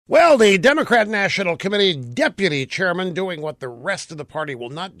Well, the Democrat National Committee deputy chairman doing what the rest of the party will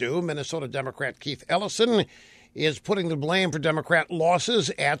not do, Minnesota Democrat Keith Ellison, is putting the blame for Democrat losses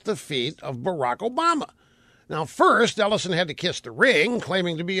at the feet of Barack Obama. Now, first, Ellison had to kiss the ring,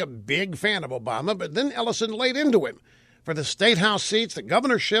 claiming to be a big fan of Obama, but then Ellison laid into him. For the state house seats, the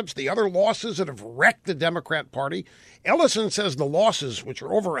governorships, the other losses that have wrecked the Democrat Party, Ellison says the losses, which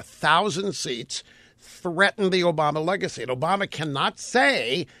are over 1,000 seats, threaten the Obama legacy. And Obama cannot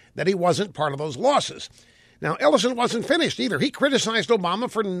say that he wasn't part of those losses. Now, Ellison wasn't finished either. He criticized Obama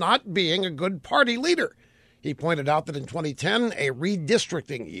for not being a good party leader. He pointed out that in 2010, a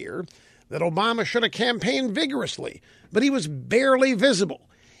redistricting year, that Obama should have campaigned vigorously, but he was barely visible.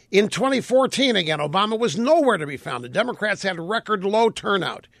 In 2014, again, Obama was nowhere to be found. The Democrats had record low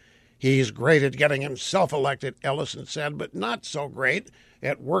turnout. He's great at getting himself elected, Ellison said, but not so great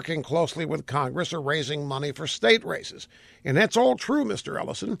at working closely with Congress or raising money for state races. And that's all true, Mr.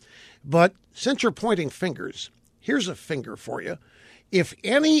 Ellison. But since you're pointing fingers, here's a finger for you. If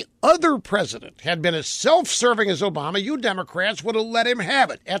any other president had been as self-serving as Obama, you Democrats would have let him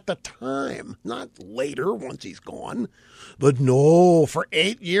have it at the time, not later once he's gone. But no, for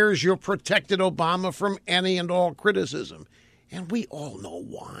 8 years you protected Obama from any and all criticism. And we all know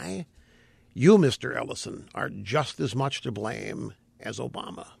why. You, Mr. Ellison, are just as much to blame as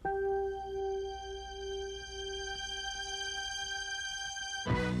Obama.